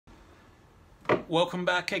welcome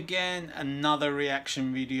back again. Another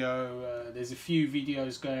reaction video. There's a few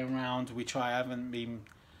videos going around which I haven't been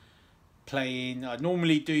playing. I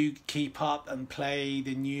normally do keep up and play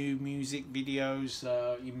the new music videos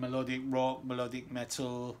in melodic rock, melodic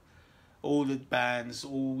metal, all the bands,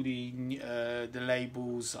 all the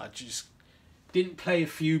labels. I just didn't play a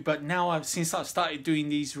few, but now since I've started doing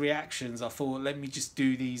these reactions, I thought let me just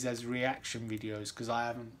do these as reaction videos because I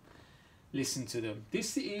haven't listened to them.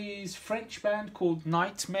 This is French band called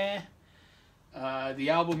Nightmare. The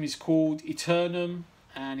album is called Aeternam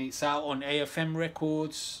and it's out on AFM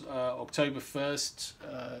Records October 1st,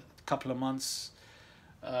 a couple of months.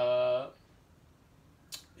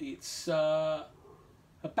 It's a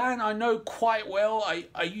band I know quite well.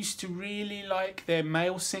 I used to really like their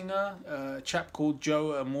male singer, a chap called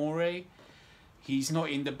Joe Amore. He's not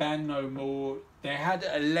in the band no more. They had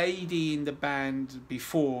a lady in the band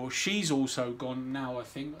before. She's also gone now, I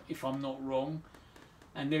think, if I'm not wrong.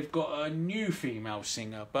 And they've got a new female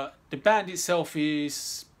singer. But the band itself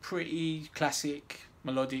is pretty classic,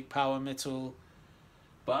 melodic power metal.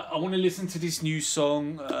 But I want to listen to this new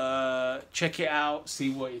song, check it out, see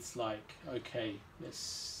what it's like. Okay,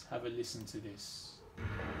 let's have a listen to this.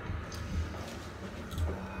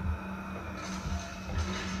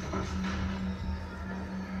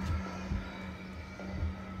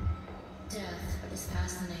 Death is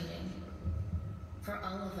fascinating. For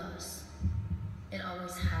all of us, it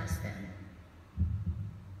always has been.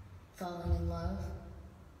 Falling in love,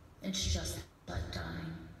 it's just like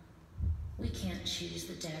dying. We can't choose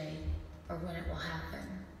the day or when it will happen,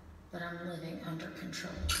 but I'm living under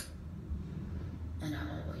control. And I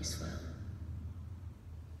always will.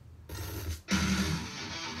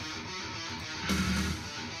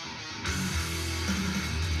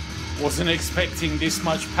 Wasn't expecting this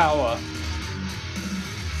much power.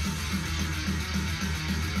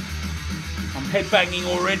 I'm headbanging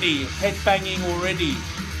already, headbanging already.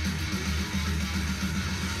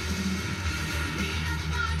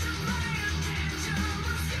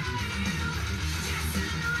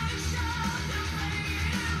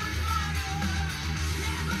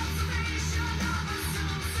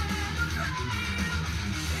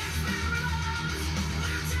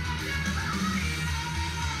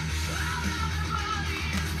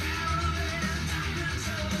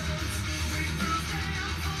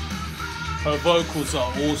 Her vocals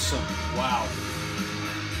are awesome. Wow.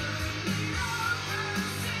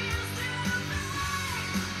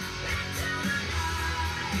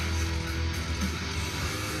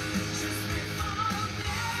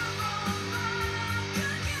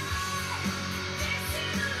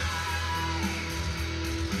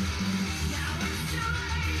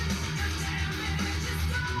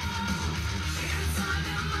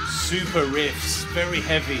 Super riffs, very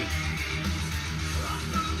heavy.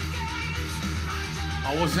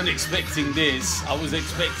 I wasn't expecting this. I was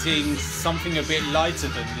expecting something a bit lighter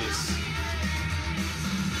than this.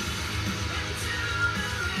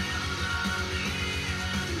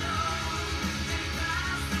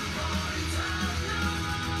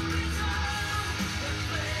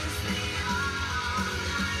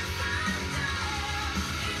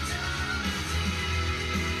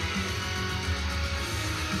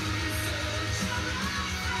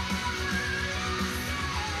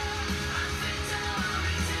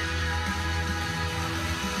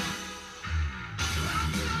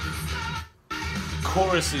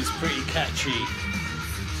 Chorus is pretty catchy.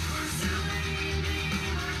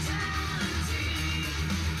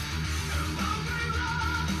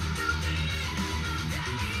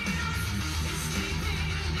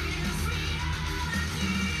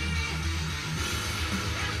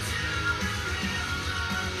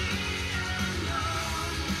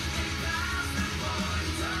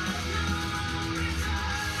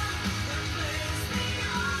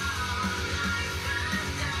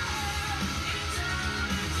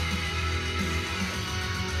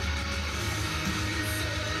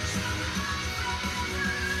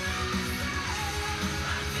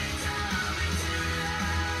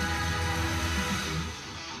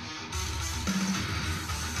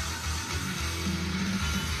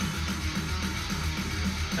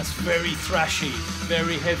 That's very thrashy,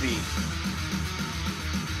 very heavy.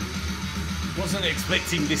 Wasn't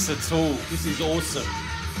expecting this at all. This is awesome.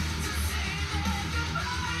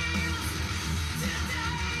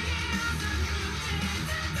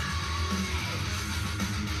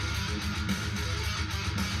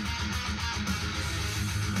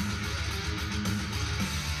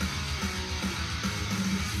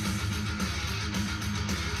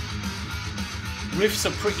 Riffs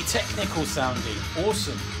are pretty technical sounding.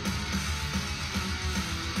 Awesome.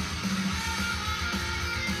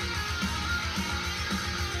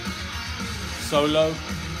 solo.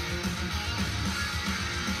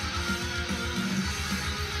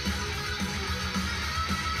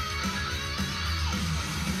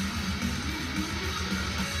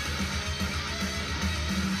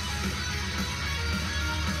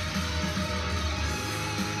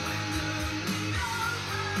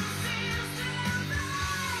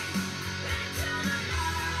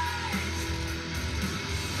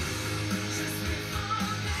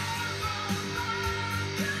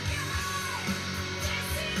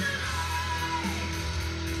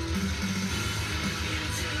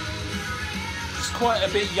 Quite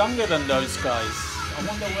a bit younger than those guys. I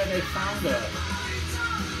wonder where they found her.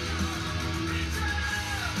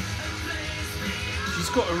 She's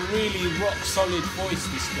got a really rock solid voice,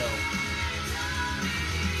 this girl.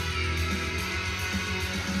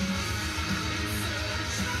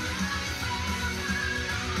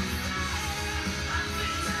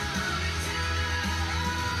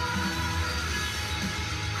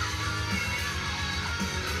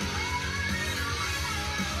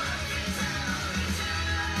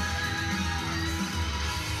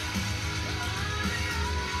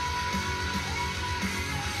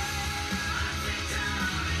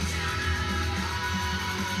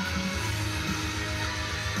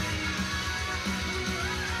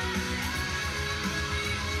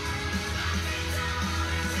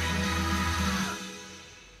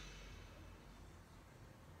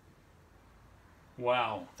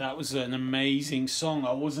 Wow, that was an amazing song.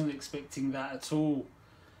 I wasn't expecting that at all.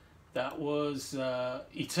 That was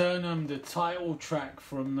Aeternam, the title track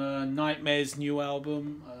from Nightmare's new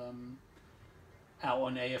album, out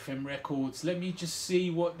on AFM Records. Let me just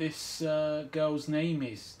see what this girl's name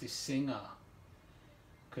is, this singer,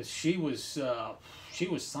 because she was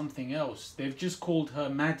something else. They've just called her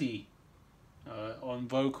Maddie on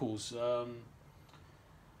vocals.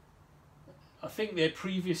 I think their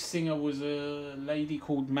previous singer was a lady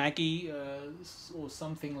called Maggie or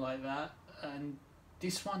something like that, and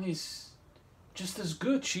this one is just as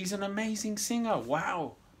good. She's an amazing singer.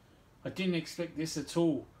 Wow, I didn't expect this at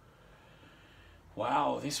all.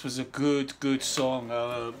 Wow, this was a good song.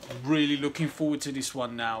 Really looking forward to this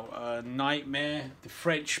one now. Nightmare, the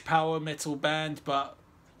French power metal band, but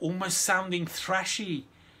almost sounding thrashy,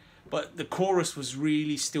 but the chorus was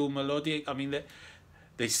really still melodic. I mean,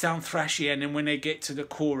 they sound thrashy, and then when they get to the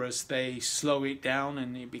chorus, they slow it down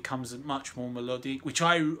and it becomes much more melodic, which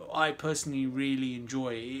I personally really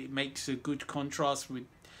enjoy. It makes a good contrast with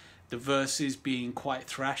the verses being quite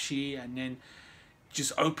thrashy, and then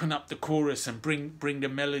just open up the chorus and bring the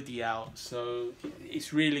melody out. So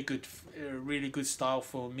it's really good style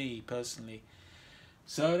for me personally.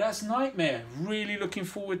 So that's Nightmare. Really looking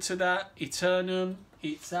forward to that. Aeternam.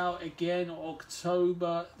 It's out again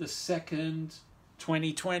October the 2nd.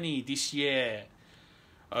 2020 this year.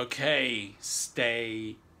 Okay,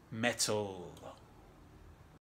 stay metal.